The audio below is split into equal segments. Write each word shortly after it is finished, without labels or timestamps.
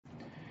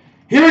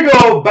Here we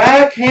go.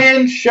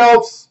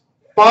 Backhandshelf's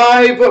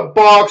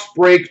 5-box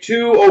break.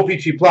 2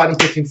 OPG Platinum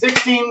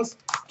 15/16s,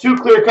 2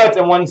 clear cuts,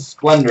 and 1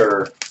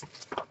 Splendor.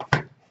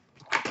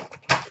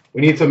 We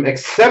need some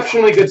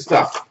exceptionally good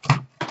stuff.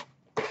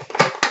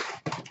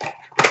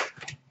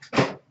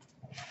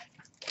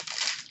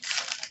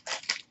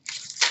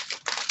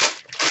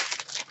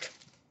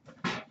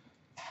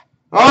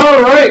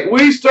 All right,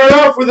 we start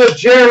off with a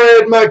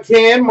Jared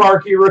McCann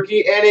marquee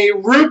rookie and a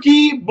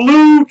rookie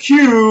blue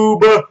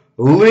cube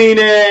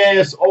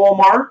Linus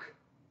Ullmark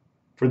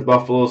for the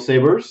Buffalo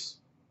Sabres.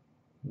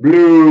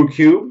 Blue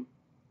cube.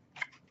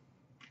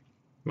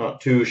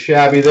 Not too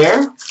shabby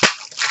there.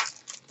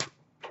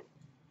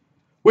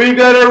 We've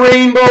got a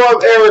rainbow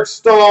of Eric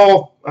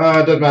Stahl,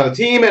 doesn't matter the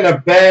team, and a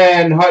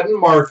Ben Hutton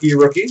marquee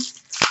rookie.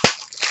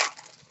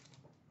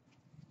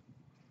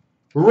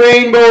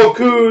 Rainbow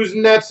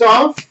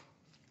Kuznetsov.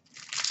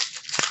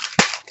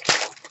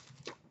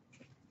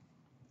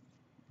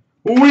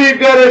 We've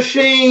got a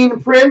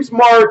Shane Prince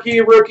marquee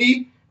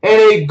rookie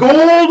and a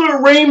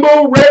gold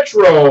rainbow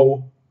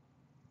retro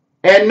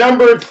and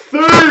number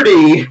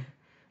 30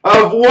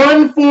 of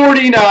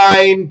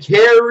 149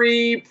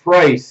 Carey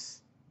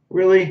Price.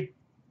 Really?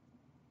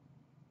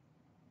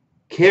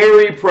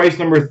 Carey Price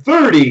number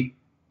 30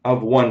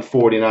 of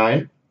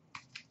 149.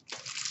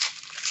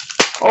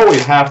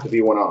 Always have to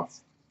be one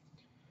off.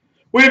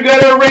 We've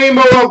got a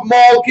rainbow of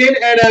Malkin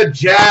and a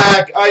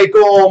Jack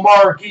Eichel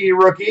marquee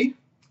rookie.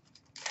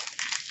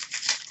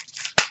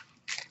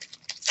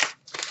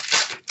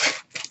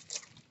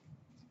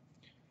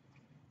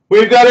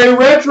 We've got a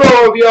retro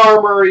of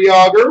Jaromir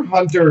Jagr,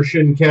 Hunter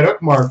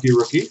Shinkaruk, marquee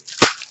rookie.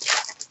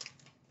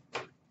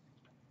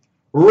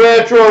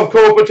 Retro of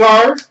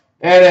Kopitar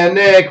and a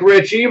Nick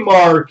Ritchie,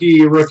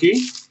 marquee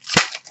rookie.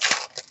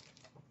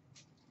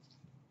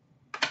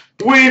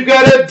 We've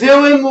got a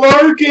Dylan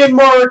Larkin,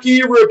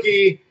 marquee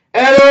rookie,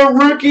 and a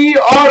rookie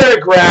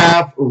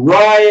autograph,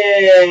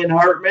 Ryan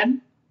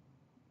Hartman.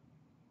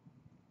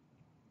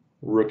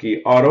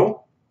 Rookie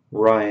auto,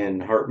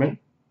 Ryan Hartman.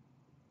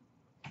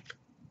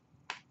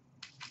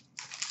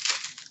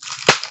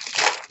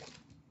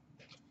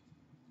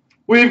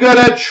 We've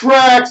got a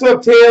Tracks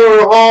of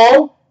Taylor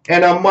Hall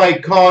and a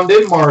Mike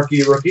Condon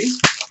marquee rookie.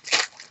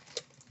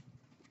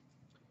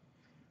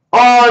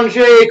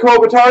 Anjay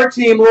Kopitar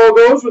team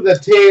logos with a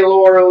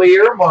Taylor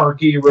Lear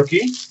marquee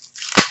rookie.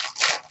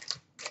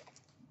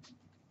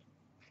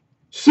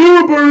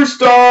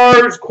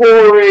 Superstars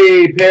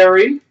Corey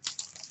Perry.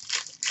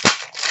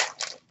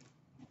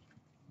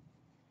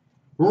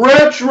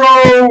 Retro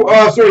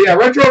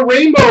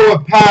rainbow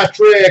of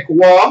Patrick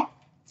Waugh.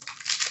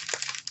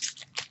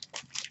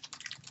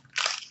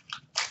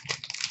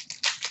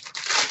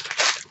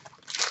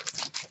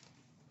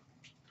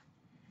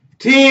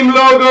 Team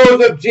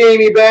logos of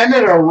Jamie Benn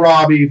and a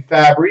Robbie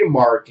Fabry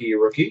marquee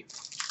rookie.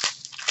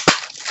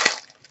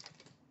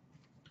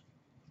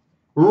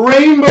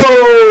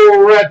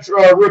 Rainbow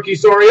retro rookie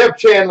of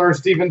Chandler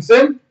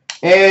Stevenson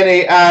and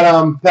a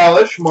Adam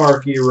Pellish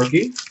marquee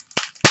rookie.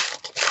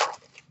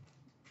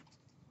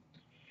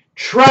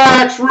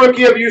 Tracks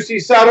rookie of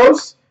UC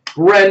Saros,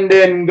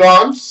 Brendan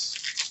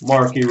Gaunce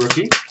marquee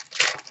rookie.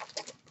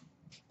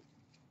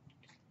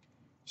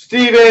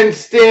 Steven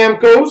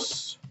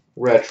Stamkos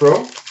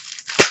retro.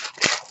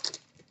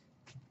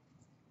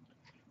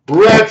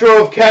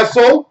 Retro of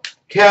Kessel,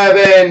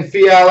 Kevin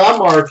Fiala,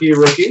 marquee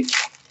rookie.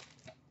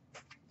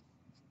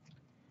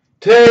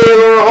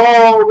 Taylor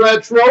Hall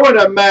retro and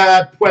a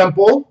Matt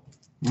Puempel,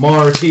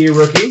 marquee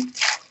rookie.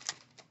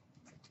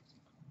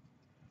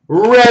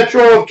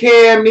 Retro of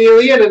Cam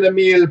Neely and an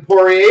Emile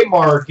Poirier,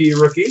 marquee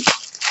rookie.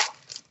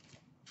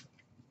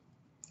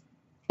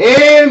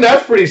 And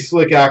that's pretty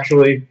slick,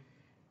 actually.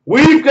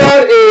 We've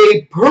got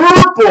a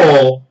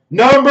purple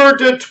number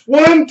to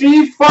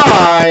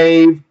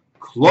 25.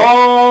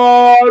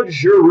 Claude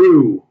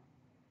Giroux.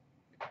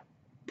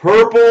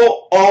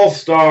 Purple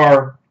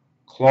All-Star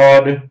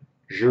Claude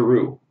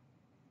Giroux.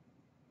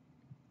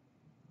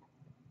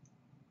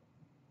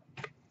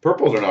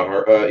 Purples are not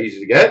hard, easy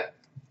to get.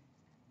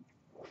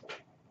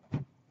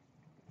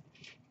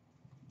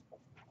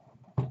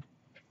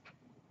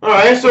 All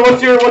right, so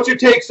what's your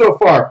take so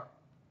far?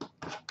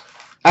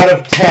 Out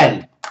of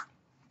 10.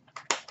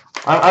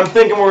 I'm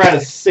thinking we're at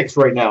a 6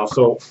 right now,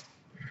 so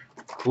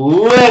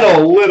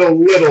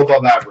little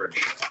above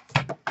average,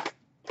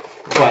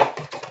 but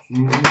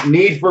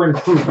need for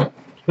improvement.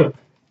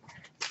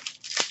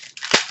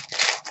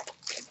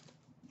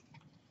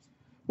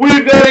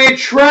 We've got a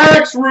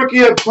Tracks rookie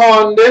of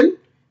Condon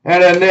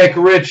and a Nick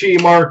Ritchie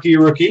marquee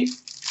rookie.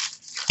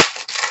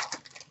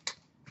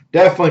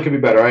 Definitely could be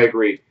better, I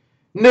agree.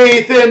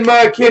 Nathan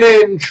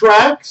McKinnon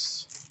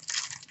Tracks.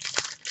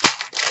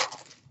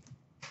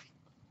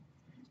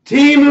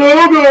 Team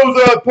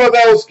logos of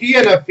Pavelski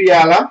and a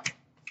Fiala.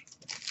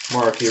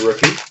 Marquee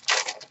rookie.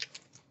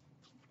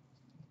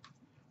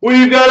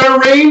 We've got a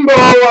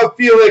rainbow of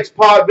Felix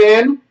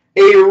Potvin,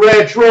 a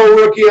retro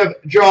rookie of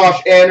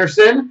Josh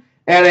Anderson,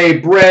 and a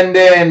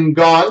Brendan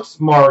Gaunce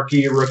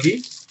marquee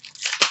rookie.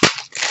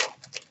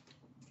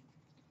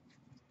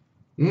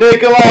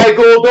 Nikolai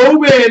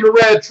Goldobin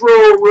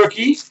Retro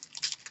Rookie.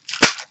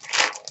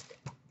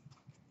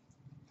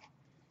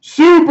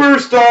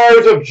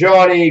 Superstars of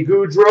Johnny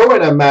Gaudreau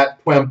and a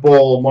Matt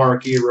Puempel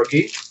Marquee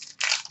Rookie.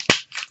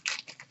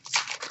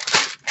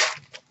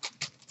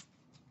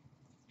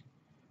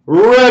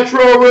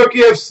 Retro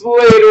Rookie of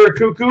Slater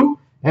Cuckoo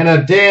and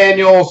a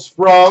Daniel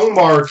Sprung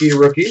Marquee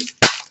Rookie.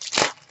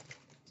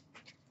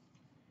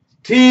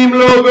 Team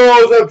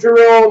logos of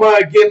Jerome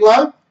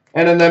Ginla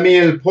and an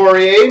Emile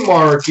Poirier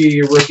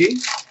Marquee Rookie.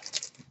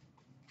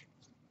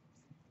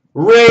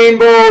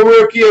 Rainbow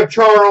Rookie of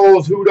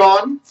Charles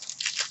Hudon.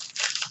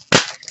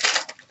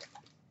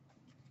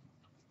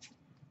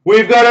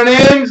 We've got an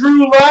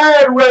Andrew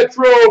Ladd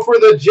Retro for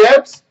the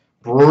Jets.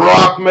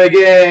 Brock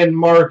McGinn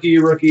Marquee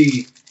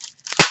Rookie.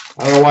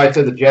 I don't know why I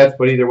said the Jets,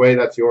 but either way,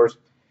 that's yours.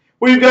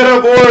 We've got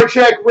a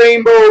Voracek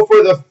Rainbow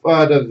for the,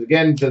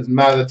 doesn't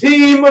matter the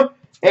team.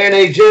 And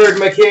a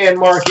Jared McCann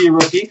Marquee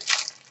Rookie.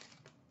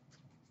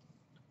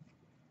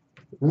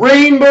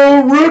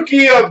 Rainbow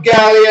Rookie of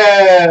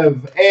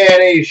Galiev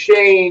and a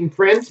Shane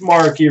Prince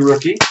Marquee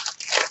Rookie.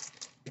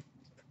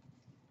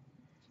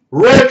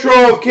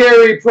 Retro of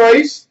Carey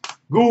Price,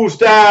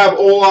 Gustav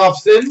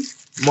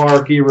Olofsson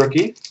Marquee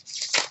Rookie.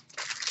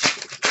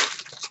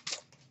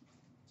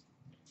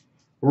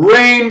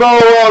 Rainbow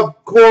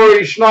of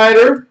Corey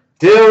Schneider,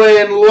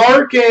 Dylan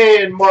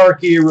Larkin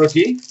Marquee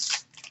Rookie.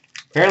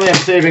 Apparently I'm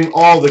saving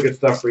all the good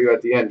stuff for you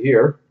at the end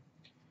here.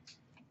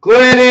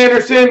 Glenn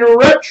Anderson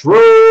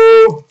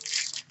Retro.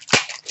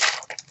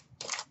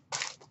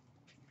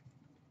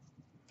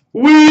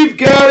 We've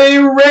got a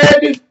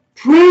red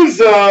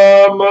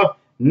Prism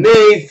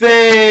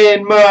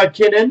Nathan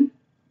McKinnon.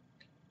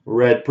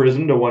 Red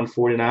Prism to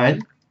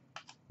 149.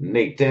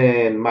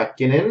 Nathan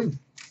McKinnon.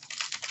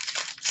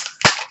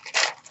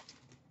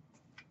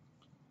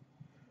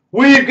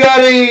 We've got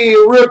a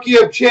rookie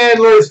of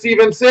Chandler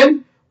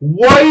Stevenson.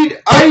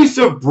 White Ice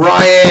of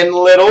Brian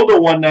Little to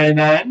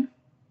 199.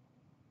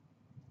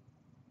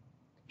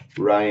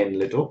 Brian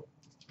Little.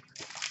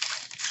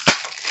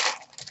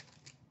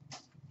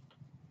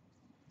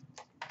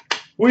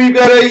 We've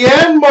got a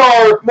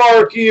Yanmark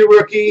Marquee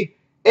Rookie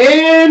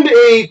and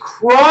a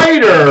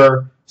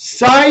Kreider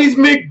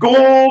Seismic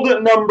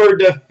Gold number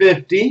to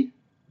 50.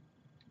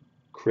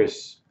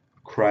 Chris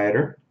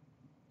Kreider.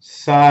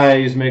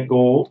 Seismic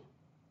Gold.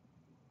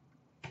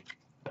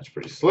 That's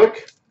pretty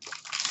slick.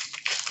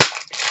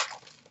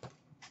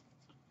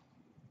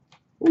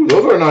 Ooh,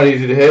 those are not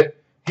easy to hit.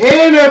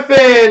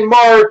 Hannafin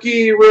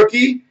Marquee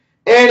Rookie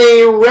and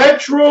a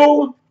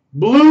Retro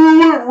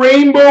Blue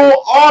Rainbow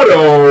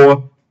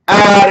Auto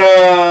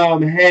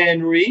Adam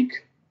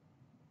Henrique.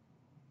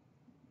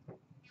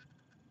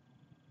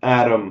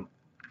 Adam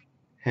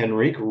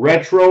Henrique.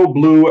 Retro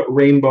Blue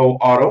Rainbow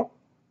Auto.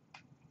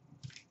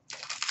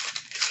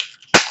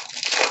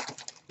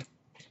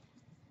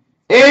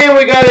 And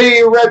we got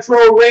a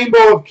Retro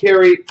Rainbow of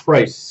Carey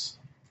Price.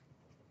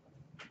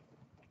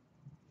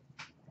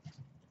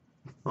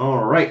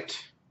 All right.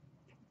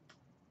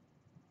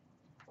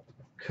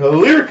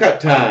 Clear cut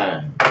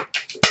time.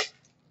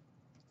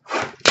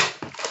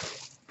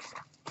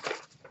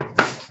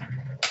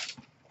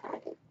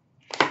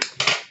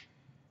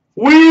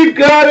 We've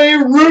got a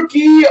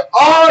rookie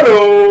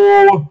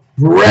auto,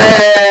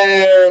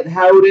 Brett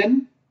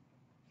Howden.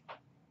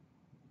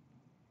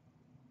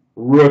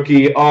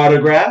 Rookie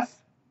autograph,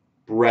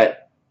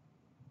 Brett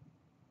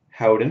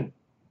Howden.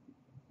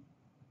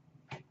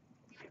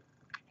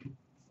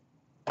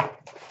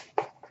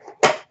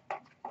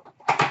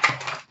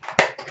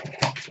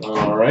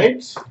 All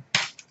right.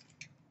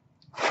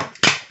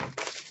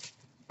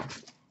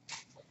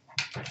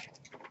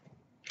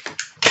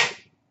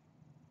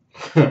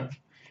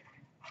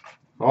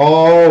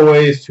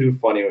 Always too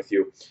funny with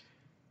you.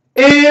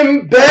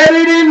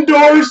 Embedded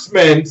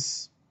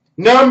endorsements,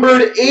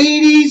 numbered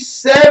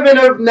 87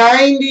 of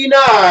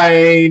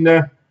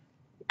 99,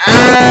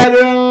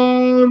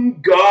 Adam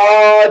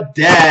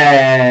Gaudette.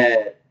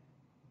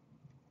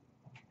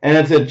 And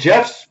it's a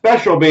Jeff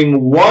Special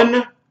being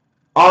one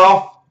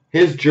off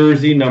his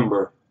jersey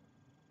number.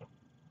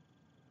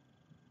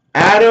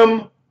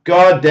 Adam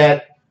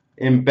Gaudette,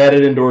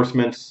 embedded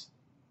endorsements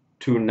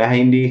to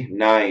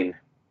 99.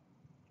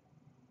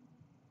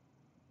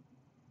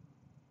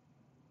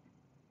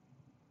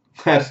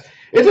 It's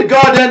a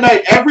Gaudette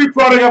night. Every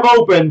product I've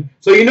opened,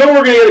 so you know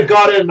we're going to get a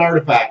Gaudette in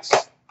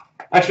Artifacts.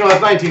 Actually, no,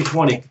 that's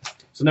 1920,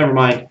 so never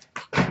mind.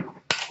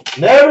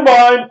 Never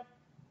mind.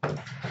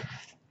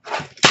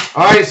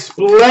 All right,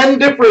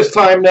 Splendiferous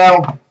time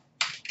now.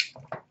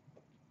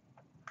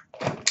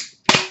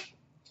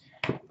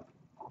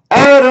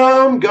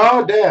 Adam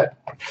Gaudette.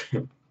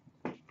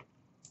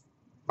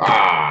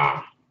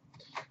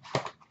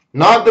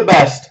 Not the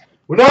best.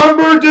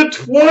 Number to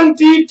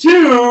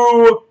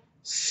 22,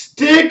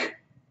 stick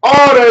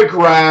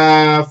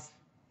autograph,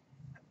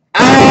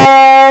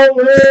 Alex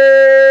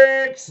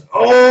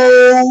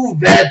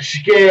Ovechkin.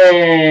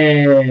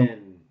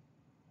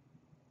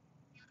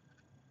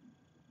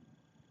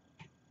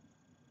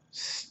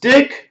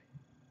 Stick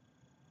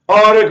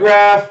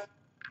autograph,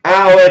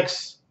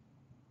 Alex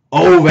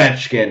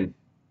Ovechkin.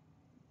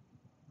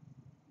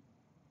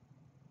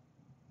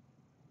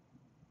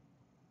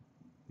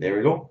 There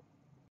we go.